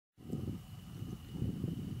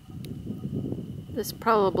This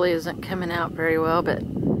probably isn't coming out very well, but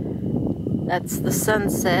that's the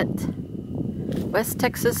sunset. West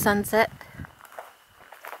Texas sunset.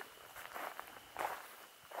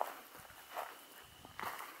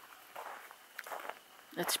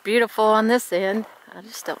 It's beautiful on this end. I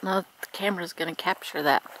just don't know if the camera's going to capture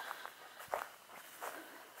that.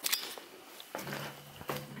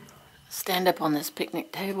 Stand up on this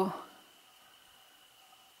picnic table.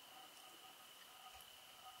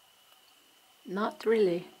 Not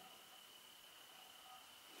really.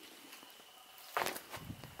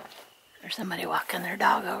 There's somebody walking their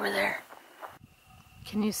dog over there.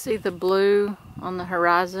 Can you see the blue on the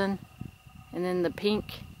horizon? And then the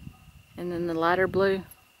pink? And then the lighter blue?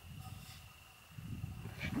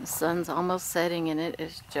 The sun's almost setting and it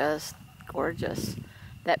is just gorgeous.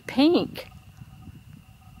 That pink!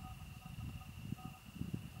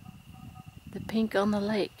 The pink on the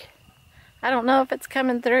lake. I don't know if it's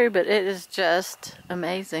coming through, but it is just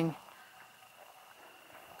amazing.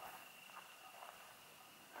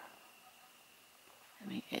 I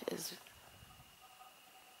mean, it is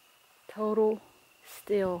total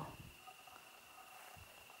still.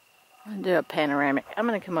 I'm gonna do a panoramic. I'm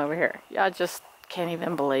gonna come over here. Y'all just can't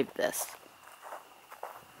even believe this.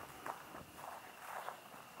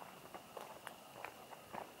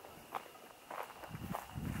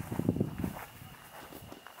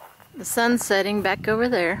 The sun's setting back over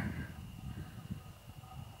there.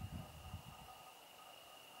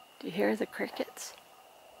 Do you hear the crickets?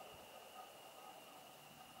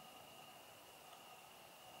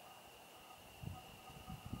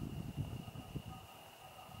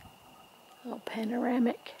 A little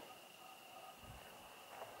panoramic.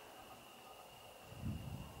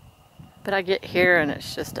 But I get here and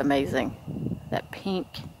it's just amazing. That pink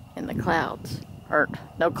in the clouds. Or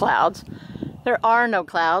no clouds. There are no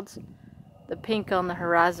clouds. The pink on the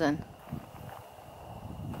horizon.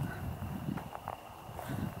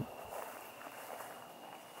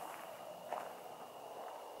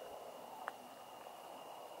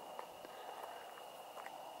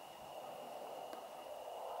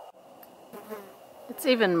 It's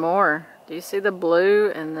even more. Do you see the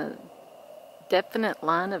blue and the definite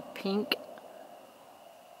line of pink?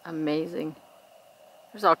 Amazing.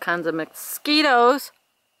 There's all kinds of mosquitoes.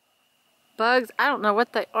 Bugs, I don't know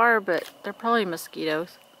what they are, but they're probably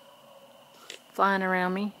mosquitoes flying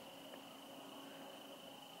around me.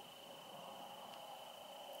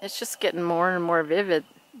 It's just getting more and more vivid,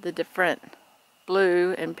 the different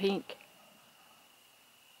blue and pink.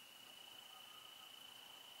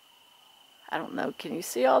 I don't know, can you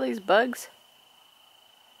see all these bugs?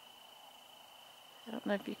 I don't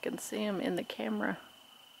know if you can see them in the camera.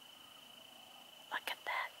 Look at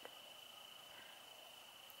that.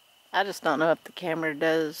 I just don't know if the camera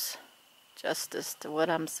does justice to what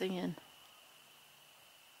I'm seeing.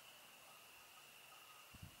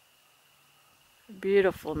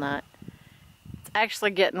 Beautiful night. It's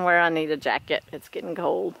actually getting where I need a jacket. It's getting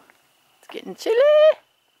cold. It's getting chilly.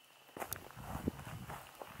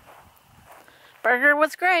 Burger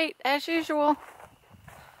was great, as usual.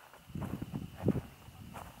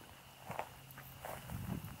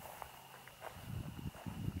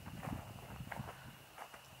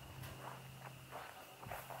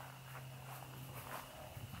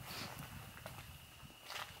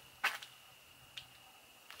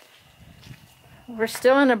 We're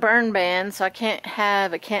still in a burn ban, so I can't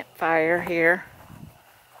have a campfire here,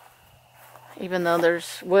 even though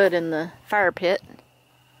there's wood in the fire pit.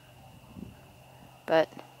 But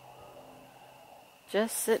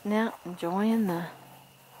just sitting out enjoying the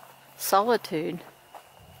solitude.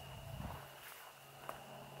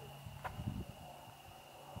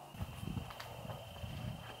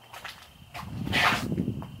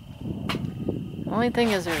 The only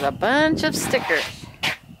thing is there's a bunch of stickers.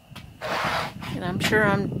 And I'm sure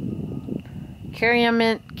I'm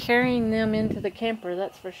carrying them into the camper,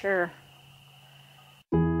 that's for sure.